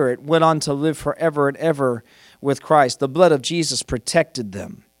spirit went on to live forever and ever with Christ. The blood of Jesus protected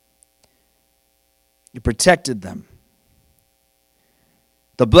them. It protected them.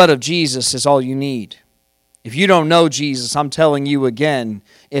 The blood of Jesus is all you need. If you don't know Jesus, I'm telling you again,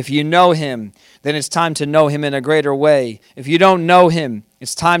 if you know Him, then it's time to know Him in a greater way. If you don't know Him,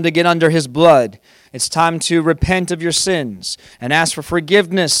 it's time to get under His blood. It's time to repent of your sins and ask for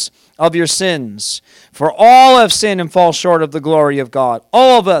forgiveness of your sins. For all have sinned and fall short of the glory of God.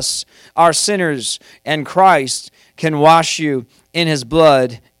 All of us are sinners, and Christ can wash you in His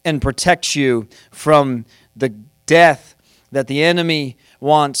blood and protect you from the death that the enemy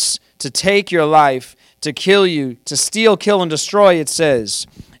wants to take your life, to kill you, to steal, kill, and destroy, it says.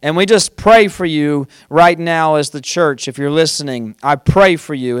 And we just pray for you right now as the church. If you're listening, I pray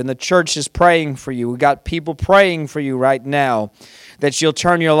for you, and the church is praying for you. We've got people praying for you right now that you'll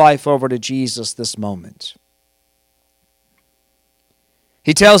turn your life over to Jesus this moment.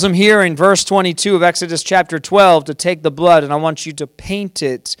 He tells him here in verse 22 of Exodus chapter 12 to take the blood, and I want you to paint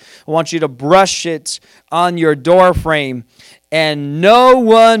it. I want you to brush it on your door frame, and no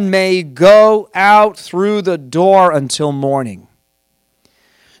one may go out through the door until morning.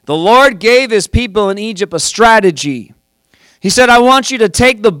 The Lord gave His people in Egypt a strategy. He said, I want you to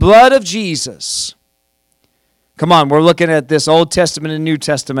take the blood of Jesus. Come on, we're looking at this Old Testament and New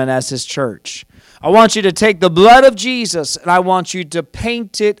Testament as His church. I want you to take the blood of Jesus, and I want you to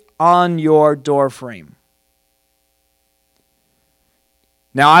paint it on your doorframe.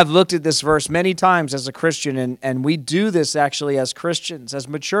 Now, I've looked at this verse many times as a Christian, and we do this actually as Christians. As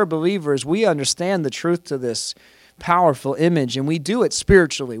mature believers, we understand the truth to this powerful image, and we do it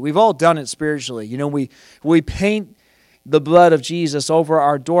spiritually. We've all done it spiritually. You know, we paint the blood of Jesus over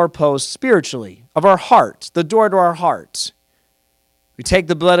our doorpost spiritually, of our heart, the door to our heart. We take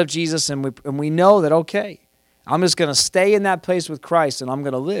the blood of Jesus, and we know that, okay, I'm just going to stay in that place with Christ, and I'm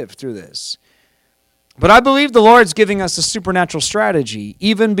going to live through this. But I believe the Lord's giving us a supernatural strategy,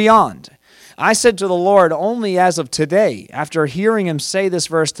 even beyond. I said to the Lord only as of today, after hearing Him say this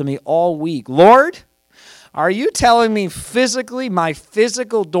verse to me all week, Lord, are you telling me physically, my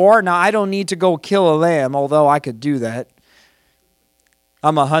physical door? Now, I don't need to go kill a lamb, although I could do that.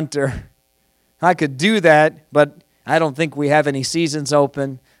 I'm a hunter. I could do that, but I don't think we have any seasons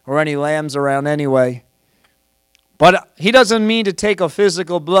open or any lambs around anyway. But He doesn't mean to take a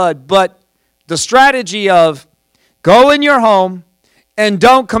physical blood, but the strategy of go in your home and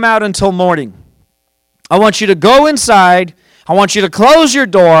don't come out until morning. I want you to go inside. I want you to close your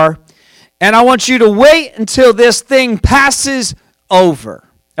door. And I want you to wait until this thing passes over.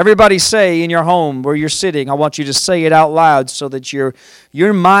 Everybody say in your home where you're sitting, I want you to say it out loud so that your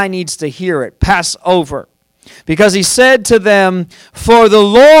mind needs to hear it. Pass over. Because He said to them, for the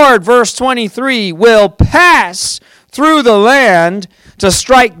Lord, verse 23, will pass through the land to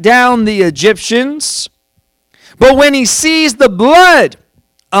strike down the Egyptians. But when He sees the blood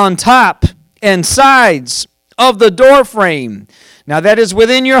on top and sides of the doorframe, now that is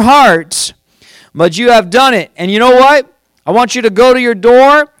within your heart, but you have done it. And you know what? I want you to go to your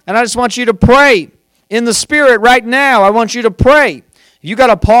door, and I just want you to pray in the Spirit right now. I want you to pray. You got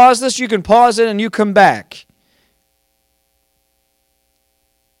to pause this. You can pause it, and you come back.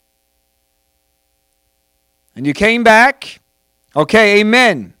 And you came back. Okay,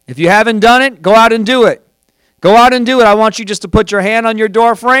 amen. If you haven't done it, go out and do it. Go out and do it. I want you just to put your hand on your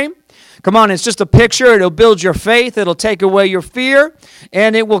door frame. Come on, it's just a picture. It'll build your faith. It'll take away your fear.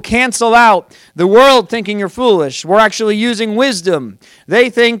 And it will cancel out the world thinking you're foolish. We're actually using wisdom.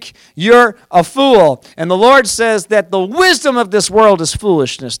 They think you're a fool. And the Lord says that the wisdom of this world is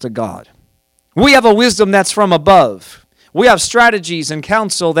foolishness to God. We have a wisdom that's from above. We have strategies and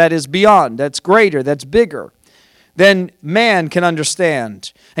counsel that is beyond, that's greater, that's bigger than man can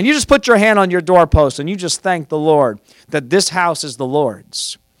understand. And you just put your hand on your doorpost and you just thank the Lord that this house is the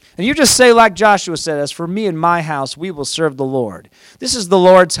Lord's. And you just say like Joshua said, as for me and my house, we will serve the Lord. This is the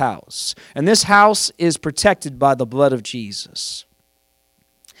Lord's house. And this house is protected by the blood of Jesus.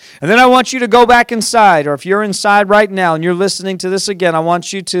 And then I want you to go back inside, or if you're inside right now and you're listening to this again, I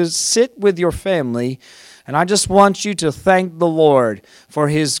want you to sit with your family And I just want you to thank the Lord for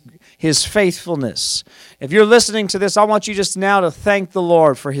His faithfulness. If you're listening to this, I want you just now to thank the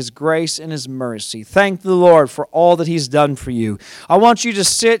Lord for His grace and His mercy. Thank the Lord for all that He's done for you. I want you to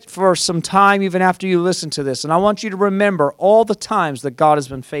sit for some time even after you listen to this, and I want you to remember all the times that God has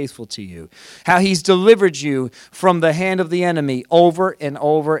been faithful to you, how He's delivered you from the hand of the enemy over and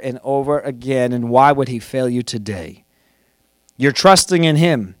over and over again, and why would He fail you today? You're trusting in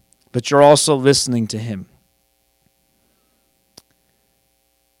Him, but you're also listening to Him.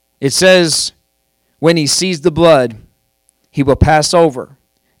 It says, when He sees the blood, He will pass over.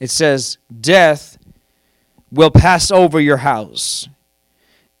 It says, death will pass over your house.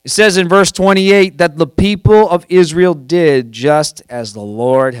 It says in verse 28 that the people of Israel did just as the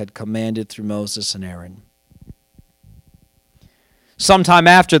Lord had commanded through Moses and Aaron. Sometime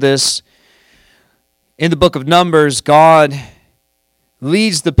after this, in the book of Numbers, God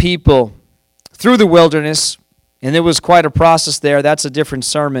leads the people through the wilderness. And there was quite a process there. That's a different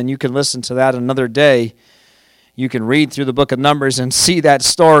sermon. You can listen to that another day. You can read through the book of Numbers and see that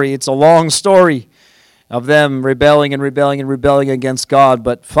story. It's a long story of them rebelling and rebelling and rebelling against God.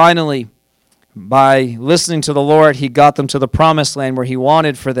 But finally, by listening to the Lord, He got them to the promised land where He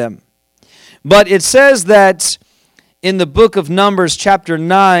wanted for them. But it says that in the book of Numbers, chapter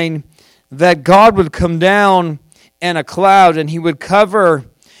 9, that God would come down in a cloud and He would cover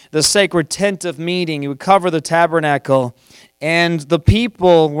the sacred tent of meeting. He would cover the tabernacle. And the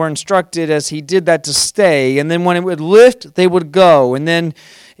people were instructed as He did that to stay. And then when it would lift, they would go. And then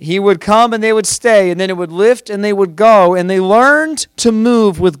He would come and they would stay. And then it would lift and they would go. And they learned to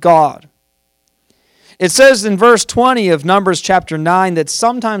move with God. It says in verse 20 of Numbers chapter 9 that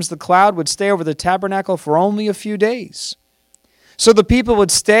sometimes the cloud would stay over the tabernacle for only a few days. So the people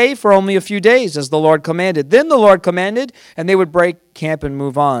would stay for only a few days as the Lord commanded. Then the Lord commanded, and they would break camp and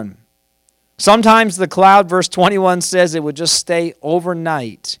move on. Sometimes the cloud, verse 21 says, it would just stay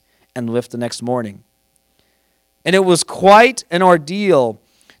overnight and lift the next morning. And it was quite an ordeal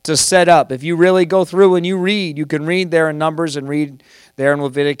to set up. If you really go through and you read, you can read there in Numbers and read there in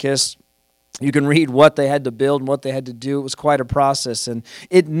Leviticus. You can read what they had to build and what they had to do. It was quite a process. And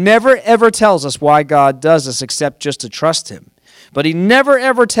it never ever tells us why God does this except just to trust Him. But He never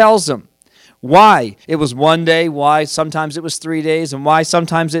ever tells them why it was one day, why sometimes it was 3 days, and why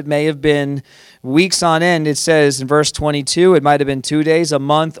sometimes it may have been weeks on end. It says in verse 22, it might have been 2 days, a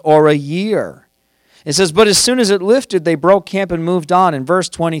month, or a year. It says, but as soon as it lifted, they broke camp and moved on. In verse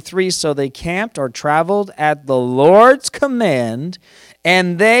 23, so they camped or traveled at the Lord's command,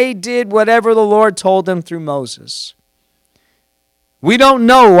 and they did whatever the Lord told them through Moses. We don't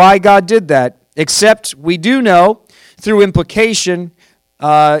know why God did that, except we do know through implication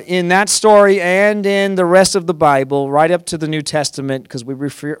in that story and in the rest of the Bible, right up to the New Testament, because we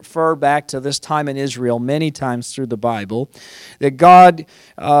refer back to this time in Israel many times through the Bible, that God,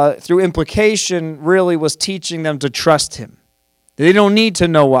 through implication, really was teaching them to trust Him. They don't need to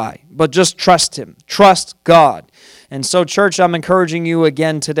know why, but just trust Him. Trust God. And so, church, I'm encouraging you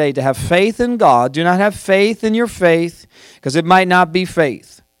again today to have faith in God. Do not have faith in your faith, because it might not be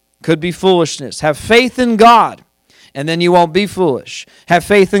faith. Could be foolishness. Have faith in God, and then you won't be foolish. Have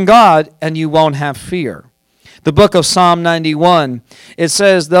faith in God, and you won't have fear. The book of Psalm 91, it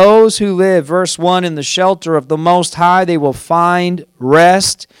says, those who live, verse 1, in the shelter of the Most High, they will find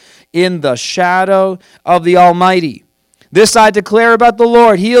rest in the shadow of the Almighty. This I declare about the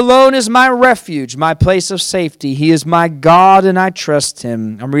Lord. He alone is my refuge, my place of safety. He is my God, and I trust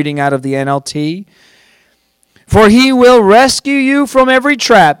Him. I'm reading out of the NLT. For He will rescue you from every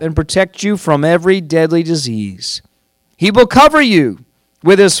trap and protect you from every deadly disease. He will cover you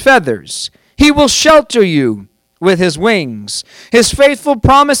with His feathers. He will shelter you with His wings. His faithful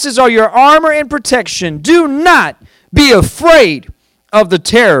promises are your armor and protection. Do not be afraid of the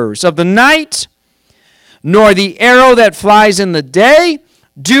terrors of the night, nor the arrow that flies in the day.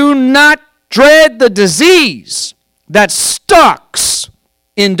 Do not dread the disease that stalks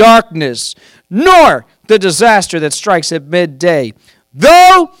in darkness, nor the disaster that strikes at midday.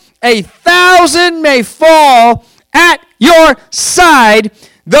 Though 1,000 may fall at your side,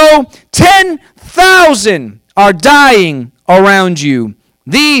 though 10,000 are dying around you,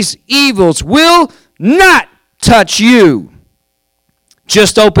 these evils will not touch you.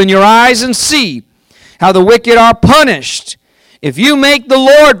 Just open your eyes and see how the wicked are punished. If you make the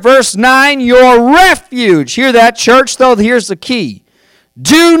Lord, verse 9, your refuge. Hear that, church, though? Here's the key.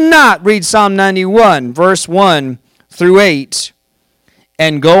 Do not read Psalm 91, verse 1 through 8,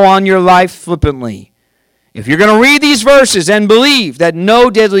 and go on your life flippantly. If you're going to read these verses and believe that no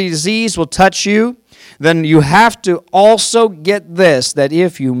deadly disease will touch you, then you have to also get this, that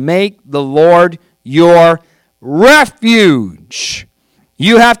if you make the Lord your refuge.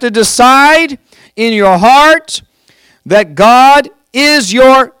 You have to decide in your heart that God is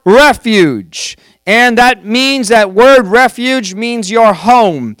your refuge. And that means, that word refuge means your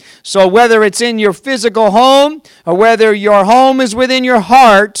home. So whether it's in your physical home or whether your home is within your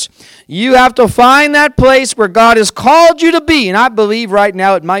heart, you have to find that place where God has called you to be. And I believe right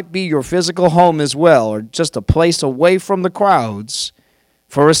now it might be your physical home as well, or just a place away from the crowds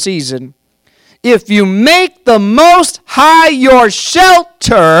for a season. If you make the Most High your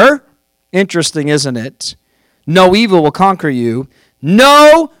shelter, interesting, isn't it? No evil will conquer you.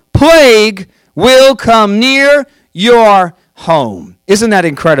 No plague will come near your home. Isn't that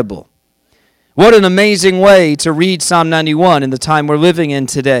incredible? What an amazing way to read Psalm 91 in the time we're living in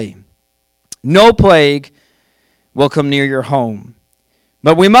today. No plague will come near your home.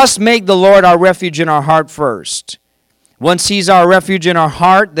 But we must make the Lord our refuge in our heart first. Once He's our refuge in our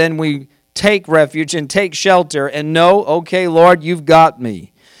heart, then we take refuge and take shelter and know, okay, Lord, you've got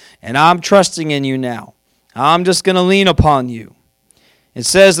me. And I'm trusting in you now. I'm just going to lean upon you. It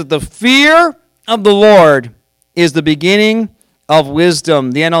says that the fear of the Lord is the beginning of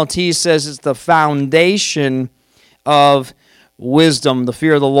wisdom. The NLT says it's the foundation of wisdom, the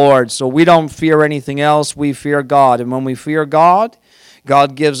fear of the Lord. So we don't fear anything else, we fear God. And when we fear God,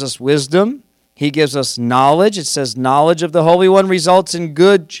 God gives us wisdom. He gives us knowledge. It says knowledge of the Holy One results in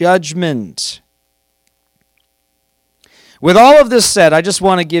good judgment. With all of this said, I just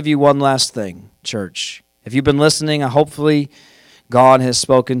want to give you one last thing, church. If you've been listening, hopefully God has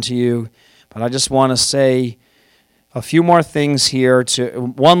spoken to you. But I just want to say a few more things here.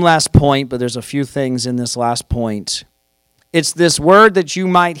 One last point, but there's a few things in this last point. It's this word that you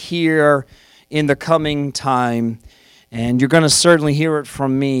might hear in the coming time, and you're going to certainly hear it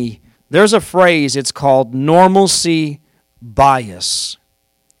from me. There's a phrase, it's called normalcy bias.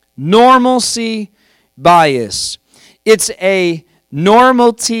 Normalcy bias. It's a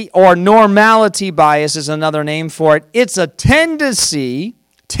normality bias is another name for it. It's a tendency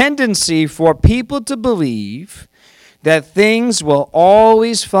for people to believe that things will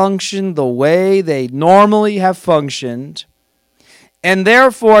always function the way they normally have functioned, and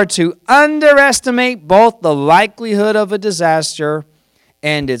therefore to underestimate both the likelihood of a disaster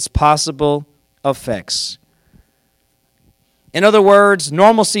and its possible effects. In other words,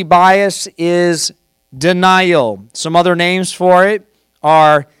 normalcy bias is denial. Some other names for it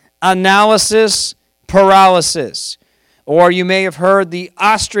are analysis paralysis, or you may have heard the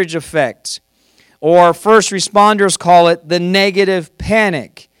ostrich effect, or first responders call it the negative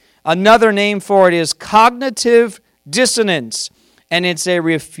panic. Another name for it is cognitive dissonance, and it's a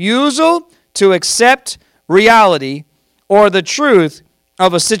refusal to accept reality or the truth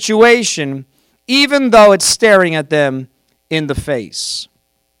of a situation, even though it's staring at them in the face.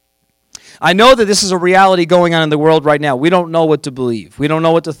 I know that this is a reality going on in the world right now. We don't know what to believe. We don't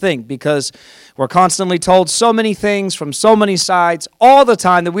know what to think because we're constantly told so many things from so many sides all the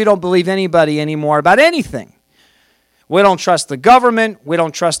time that we don't believe anybody anymore about anything. We don't trust the government. We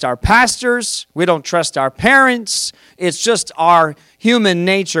don't trust our pastors. We don't trust our parents. It's just our human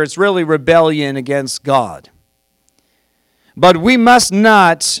nature. It's really rebellion against God. But we must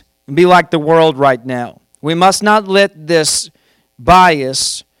not be like the world right now. We must not let this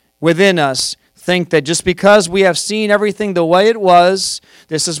bias within us think that just because we have seen everything the way it was,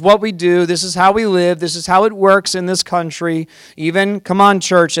 this is what we do, this is how we live, this is how it works in this country. Even, come on,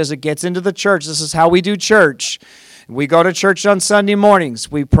 church, as it gets into the church, this is how we do church. We go to church on Sunday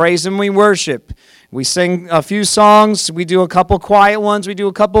mornings. We praise and we worship. We sing a few songs. We do a couple quiet ones. We do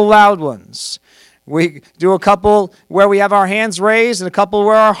a couple loud ones. We do a couple where we have our hands raised, and a couple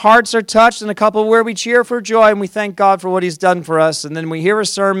where our hearts are touched, and a couple where we cheer for joy, and we thank God for what He's done for us. And then we hear a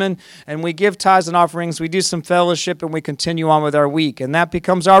sermon, and we give tithes and offerings. We do some fellowship, and we continue on with our week. And that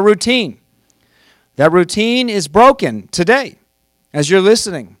becomes our routine. That routine is broken today as you're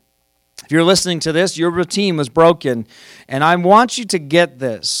listening. If you're listening to this, your routine was broken. And I want you to get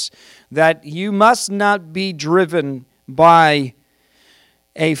this, that you must not be driven by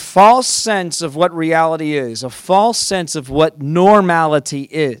a false sense of what reality is, a false sense of what normality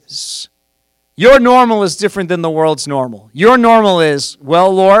is. Your normal is different than the world's normal. Your normal is,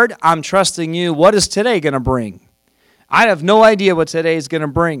 well, Lord, I'm trusting you. What is today going to bring? I have no idea what today is going to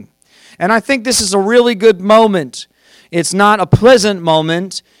bring. And I think this is a really good moment. It's not a pleasant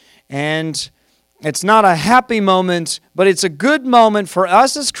moment, and it's not a happy moment, but it's a good moment for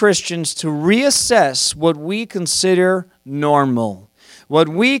us as Christians to reassess what we consider normal. What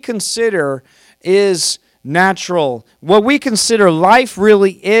we consider is natural, what we consider life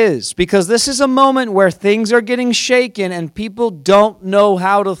really is, because this is a moment where things are getting shaken and people don't know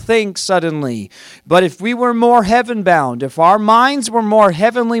how to think suddenly. But if we were more heaven-bound, if our minds were more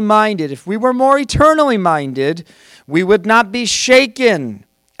heavenly minded, if we were more eternally minded, we would not be shaken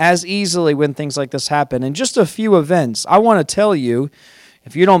as easily when things like this happen. And just a few events, I want to tell you,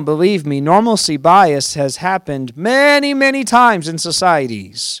 if you don't believe me, normalcy bias has happened many, many times in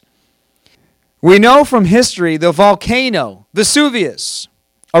societies. We know from history the volcano, Vesuvius,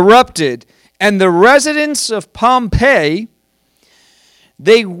 erupted, and the residents of Pompeii,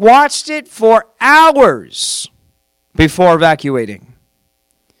 they watched it for hours before evacuating.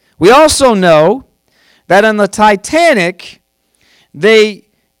 We also know that on the Titanic, they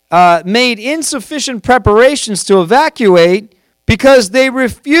made insufficient preparations to evacuate because they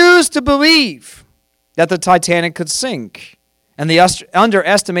refused to believe that the Titanic could sink. And they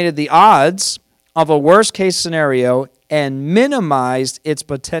underestimated the odds of a worst-case scenario and minimized its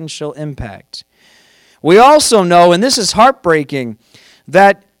potential impact. We also know, and this is heartbreaking,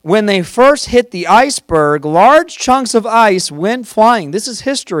 that when they first hit the iceberg, large chunks of ice went flying. This is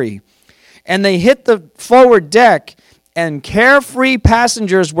history. And they hit the forward deck, and carefree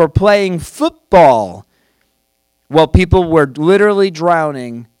passengers were playing football while people were literally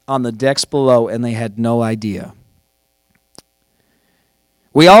drowning on the decks below, and they had no idea.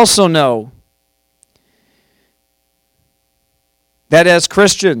 We also know that as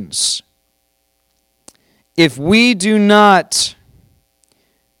Christians, if we do not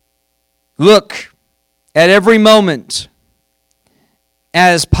look at every moment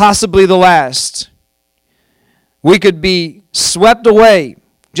as possibly the last, we could be swept away,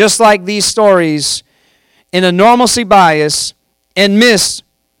 just like these stories, in a normalcy bias and miss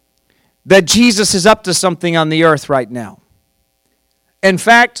that Jesus is up to something on the earth right now. In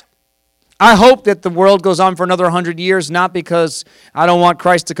fact, I hope that the world goes on for another 100 years, not because I don't want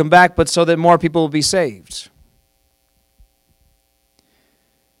Christ to come back, but so that more people will be saved.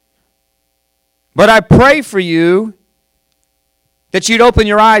 But I pray for you that you'd open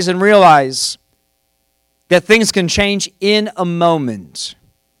your eyes and realize that things can change in a moment.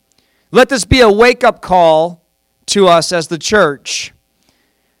 Let this be a wake-up call to us as the church,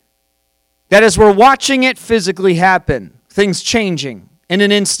 that as we're watching it physically happen, things changing in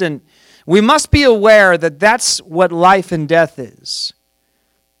an instant, we must be aware that that's what life and death is.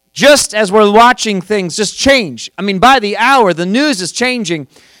 Just as we're watching things just change. I mean, by the hour, the news is changing.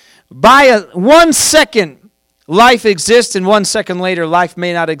 By 1 second, life exists, and 1 second later, life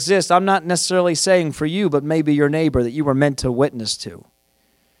may not exist. I'm not necessarily saying for you, but maybe your neighbor that you were meant to witness to.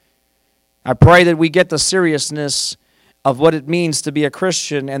 I pray that we get the seriousness of what it means to be a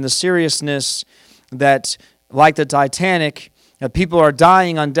Christian, and the seriousness that, like the Titanic, that people are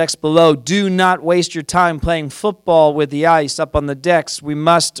dying on decks below. Do not waste your time playing football with the ice up on the decks. We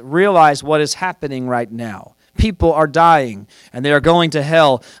must realize what is happening right now. People are dying, and they are going to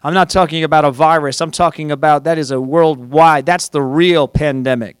hell. I'm not talking about a virus. I'm talking about that is a worldwide. That's the real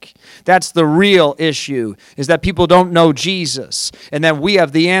pandemic. That's the real issue, is that people don't know Jesus, and that we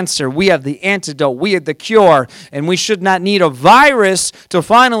have the answer. We have the antidote. We have the cure, and we should not need a virus to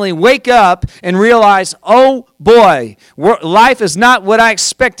finally wake up and realize, oh boy, life is not what I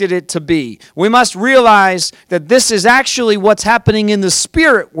expected it to be. We must realize that this is actually what's happening in the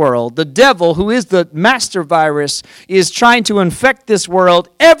spirit world. The devil, who is the master virus, is trying to infect this world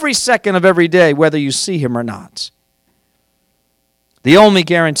every second of every day, whether you see him or not. The only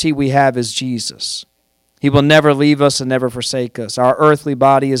guarantee we have is Jesus. He will never leave us and never forsake us. Our earthly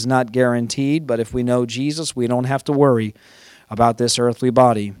body is not guaranteed, but if we know Jesus, we don't have to worry about this earthly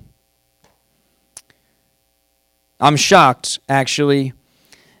body. I'm shocked, actually,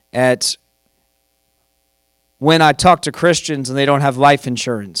 at when I talk to Christians and they don't have life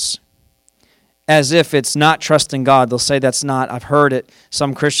insurance. As if it's not trusting God. They'll say that's not. I've heard it.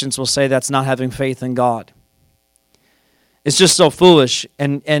 Some Christians will say that's not having faith in God. It's just so foolish.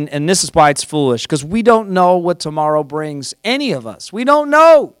 And this is why it's foolish. Because we don't know what tomorrow brings. Any of us. We don't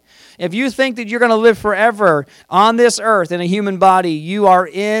know. If you think that you're going to live forever on this earth in a human body, you are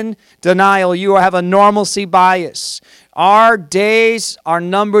in denial. You have a normalcy bias. Our days are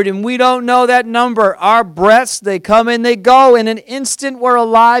numbered, and we don't know that number. Our breaths, they come and they go. In an instant, we're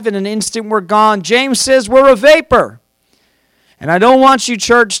alive. In an instant, we're gone. James says we're a vapor. And I don't want you,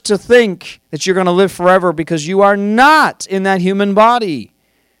 church, to think that you're going to live forever, because you are not in that human body.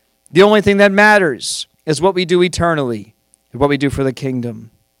 The only thing that matters is what we do eternally, and what we do for the kingdom.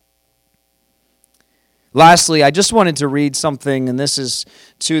 Lastly, I just wanted to read something, and this is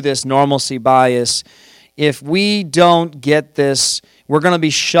to this normalcy bias. If we don't get this, we're going to be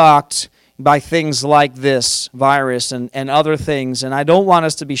shocked by things like this virus and other things. And I don't want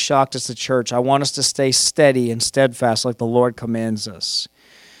us to be shocked as a church. I want us to stay steady and steadfast like the Lord commands us.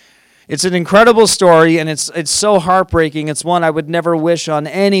 It's an incredible story, and it's so heartbreaking. It's one I would never wish on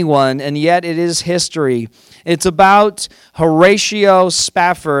anyone, and yet it is history. It's about Horatio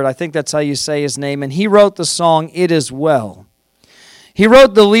Spafford. I think that's how you say his name. And he wrote the song, "It Is Well." He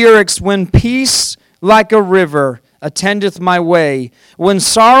wrote the lyrics, "When peace like a river attendeth my way, when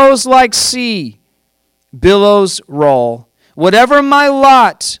sorrows like sea billows roll. Whatever my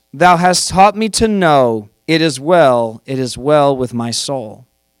lot thou hast taught me to know, it is well with my soul."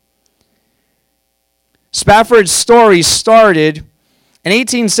 Spafford's story started in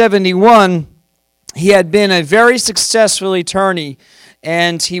 1871. He had been a very successful attorney,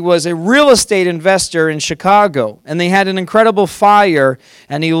 and he was a real estate investor in Chicago. And they had an incredible fire,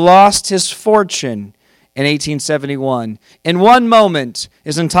 and he lost his fortune in 1871. In one moment,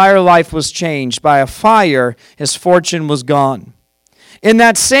 his entire life was changed. By a fire, his fortune was gone. In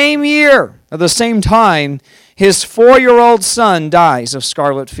that same year, at the same time, his 4-year-old son dies of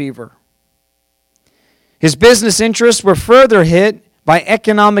scarlet fever. His business interests were further hit by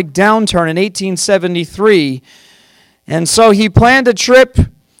economic downturn in 1873, and so he planned a trip,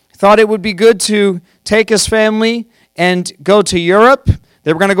 thought it would be good to take his family and go to Europe.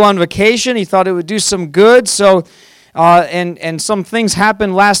 They were going to go on vacation. He thought it would do some good. So, and some things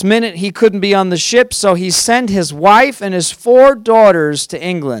happened last minute. He couldn't be on the ship, so he sent his wife and his 4 daughters to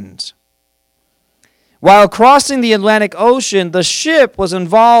England. While crossing the Atlantic Ocean, the ship was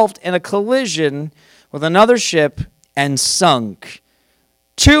involved in a collision with another ship and sunk.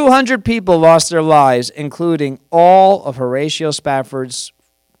 200 people lost their lives, including all of Horatio Spafford's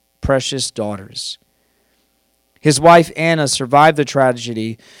precious daughters. His wife, Anna, survived the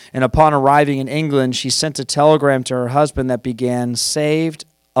tragedy, and upon arriving in England, she sent a telegram to her husband that began, "Saved,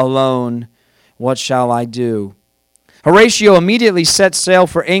 alone, what shall I do?" Horatio immediately set sail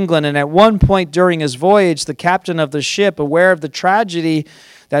for England, and at one point during his voyage, the captain of the ship, aware of the tragedy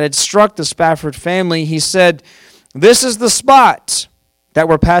that had struck the Spafford family, he said, "This is the spot that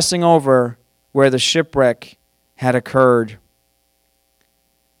we're passing over where the shipwreck had occurred."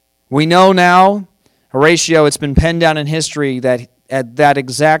 We know now, Horatio, it's been penned down in history that at that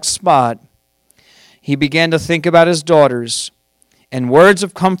exact spot, he began to think about his daughters, and words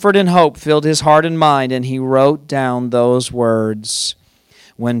of comfort and hope filled his heart and mind, and he wrote down those words.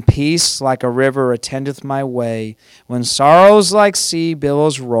 "When peace like a river attendeth my way, when sorrows like sea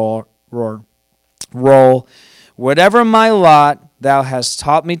billows roll, whatever my lot thou hast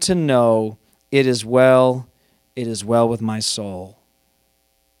taught me to know, it is well with my soul."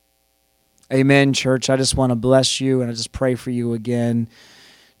 Amen, church. I just want to bless you, and I just pray for you again.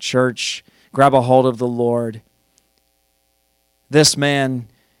 Church, grab a hold of the Lord. This man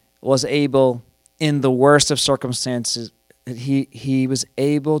was able, in the worst of circumstances, he was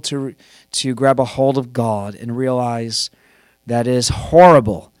able to grab a hold of God and realize that as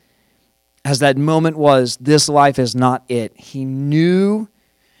horrible as that moment was, this life is not it. He knew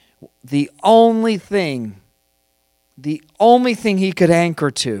the only thing he could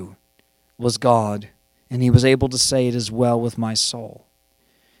anchor to was God, and he was able to say, "It is well with my soul."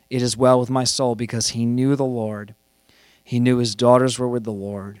 It is well with my soul, because he knew the Lord. He knew his daughters were with the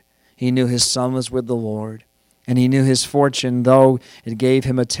Lord. He knew his son was with the Lord. And he knew his fortune, though it gave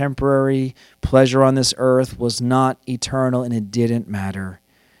him a temporary pleasure on this earth, was not eternal, and it didn't matter.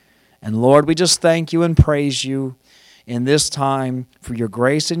 And Lord, we just thank you and praise you in this time for your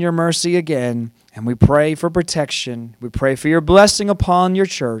grace and your mercy again. And we pray for protection. We pray for your blessing upon your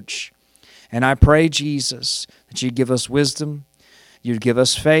church. And I pray, Jesus, that you'd give us wisdom, you'd give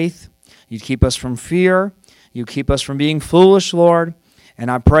us faith, you'd keep us from fear, you'd keep us from being foolish, Lord.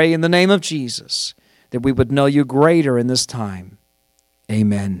 And I pray in the name of Jesus that we would know you greater in this time.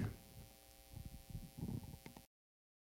 Amen.